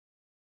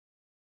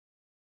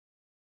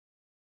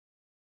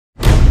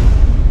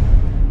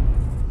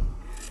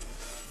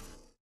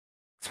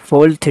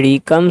Fold 3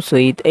 comes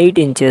with 8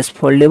 inches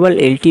foldable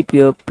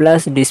LTPO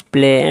plus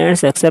display and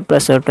success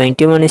pressure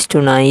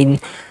 21:9.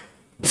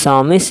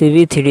 Xiaomi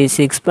Civi 3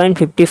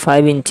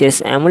 6.55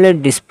 inches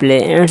AMOLED display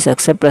and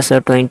success pressure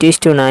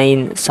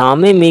 20:9.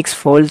 Xiaomi Mix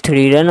Fold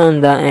 3 run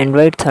on the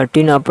Android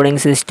 13 operating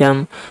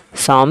system.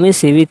 Xiaomi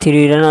Civi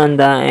 3 run on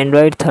the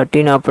Android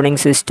 13 operating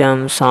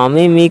system.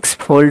 Xiaomi Mix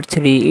Fold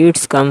 3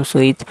 it comes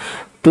with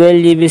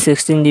 12GB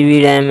 16GB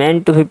RAM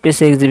and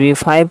 256GB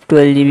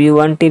 512GB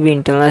 1TB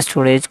internal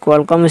storage.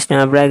 Qualcomm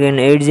Snapdragon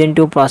 8 Gen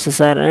 2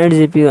 processor and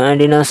GPU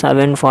Adreno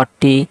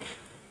 740.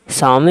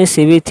 Xiaomi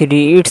Civi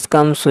 3 it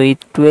comes with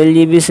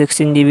 12GB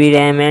 16GB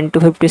RAM and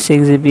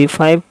 256GB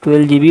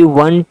 512GB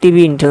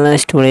 1TB internal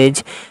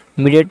storage.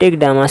 MediaTek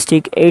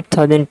Dimensity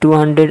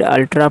 8200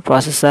 Ultra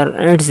processor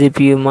and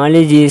GPU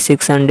Mali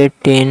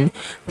G610.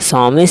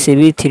 Xiaomi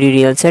Civi 3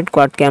 real set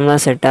quad camera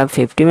setup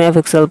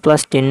 50MP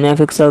plus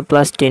 10MP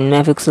plus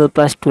 10MP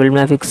plus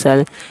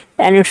 12MP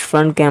and its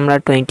front camera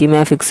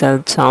 20MP.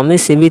 Xiaomi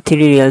Civi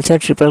 3 real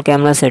set triple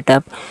camera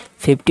setup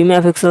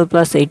 50MP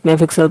plus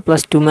 8MP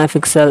plus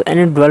 2MP and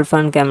a dual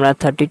front camera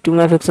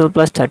 32MP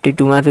plus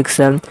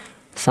 32MP.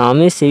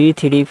 Xiaomi Civi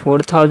 3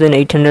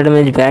 4800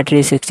 mAh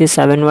battery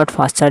 67 watt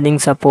fast charging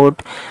support.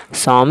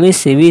 Xiaomi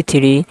Civi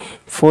 3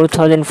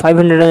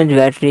 4500 mAh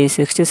battery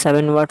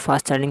 67 watt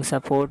fast charging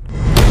support.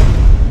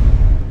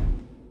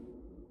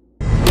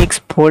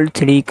 Mix Fold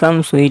 3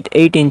 comes with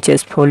 8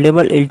 inches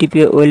foldable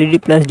LTPO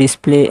OLED plus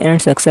display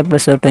and success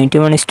pressure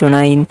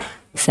 21:9.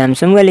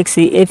 Samsung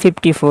Galaxy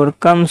A54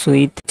 comes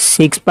with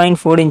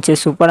 6.4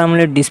 inches Super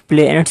AMOLED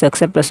display and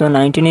success pressure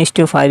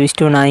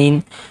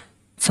 19:5:9.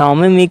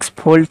 Xiaomi Mix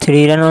Fold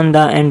 3 run on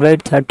the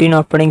Android 13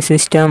 operating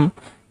system.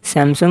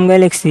 Samsung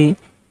Galaxy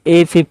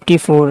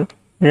A54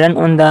 run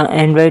on the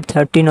Android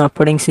 13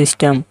 operating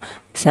system.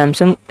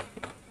 Xiaomi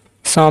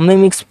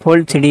Mix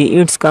Fold 3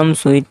 it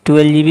comes with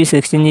 12GB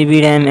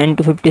 16GB RAM and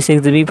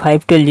 256GB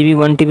 512GB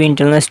 1TB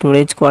internal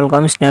storage.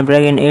 Qualcomm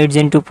Snapdragon 8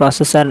 Gen 2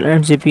 processor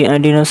and GPU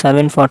Adreno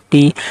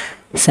 740.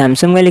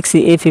 Samsung Galaxy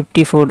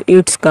A54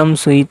 it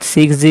comes with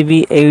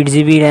 6GB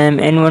 8GB RAM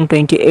and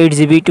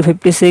 128GB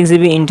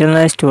 256GB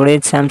internal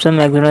storage. Samsung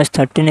Exynos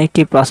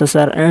 1380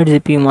 processor and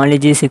GPU Mali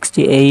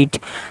G68.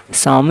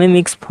 Xiaomi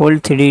Mix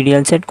Fold 3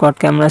 real set quad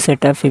camera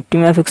setup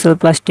 50MP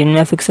plus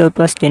 10MP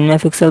plus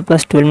 10MP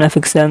plus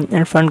 12MP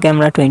and front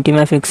camera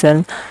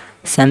 20MP.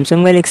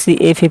 Samsung Galaxy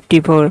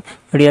A54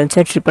 real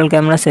set triple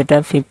camera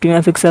setup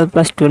 50MP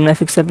plus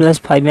 12MP plus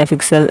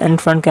 5MP and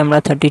front camera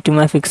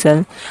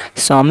 32MP.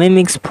 Xiaomi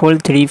Mix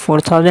Fold 3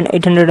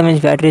 4800 mAh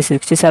battery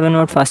 67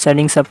 watt fast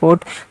charging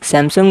support.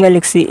 Samsung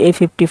Galaxy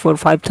A54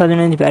 5000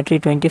 mAh battery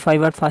 25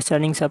 watt fast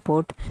charging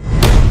support.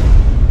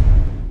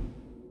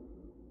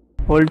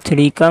 Fold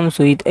 3 comes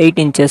with 8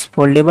 inches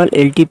foldable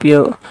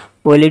LTPO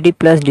OLED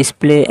plus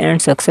display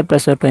and success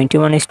pressure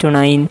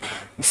 21:9.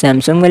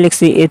 Samsung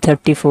Galaxy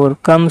A34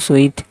 comes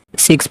with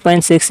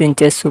 6.6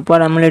 inches Super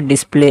AMOLED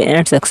display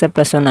and success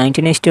pressure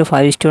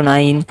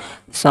 19:5:9.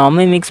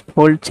 Xiaomi Mix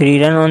Fold 3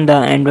 run on the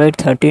Android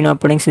 13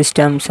 operating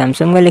system.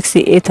 Samsung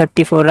Galaxy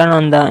A34 run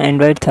on the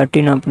Android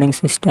 13 operating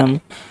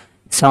system.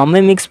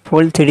 Xiaomi Mix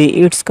Fold 3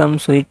 it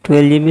comes with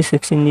 12GB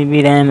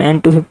 16GB RAM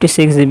and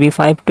 256GB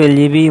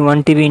 512GB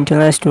 1TB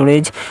internal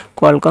storage.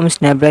 Qualcomm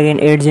Snapdragon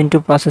 8 Gen 2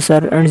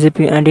 processor and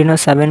GPU Adreno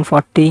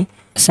 740.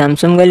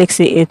 Samsung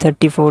Galaxy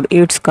A34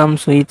 it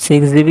comes with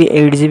 6GB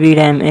 8GB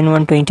RAM and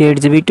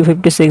 128GB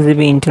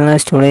 256GB internal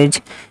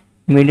storage.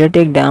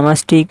 MediaTek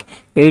Dimensity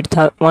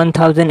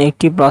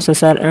 1080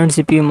 processor and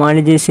GPU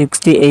Mali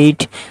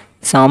G68.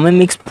 Xiaomi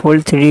Mix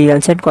Fold 3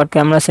 real set quad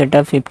camera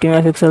setup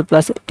 50MP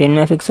plus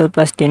 10MP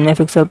plus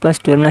 10MP plus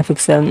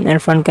 12MP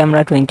and front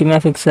camera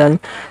 20MP.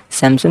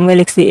 Samsung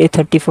Galaxy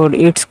A34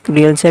 its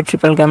real set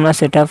triple camera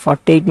setup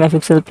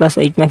 48MP plus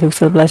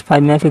 8MP plus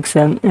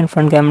 5MP and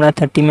front camera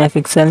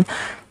 30MP.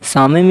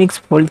 Xiaomi Mix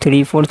Fold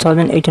 3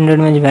 4800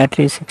 mAh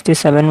battery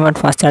 67 watt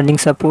fast charging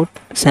support.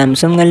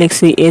 Samsung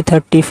Galaxy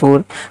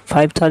A34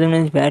 5000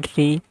 mAh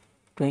battery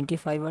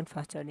 25 watt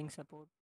fast charging support.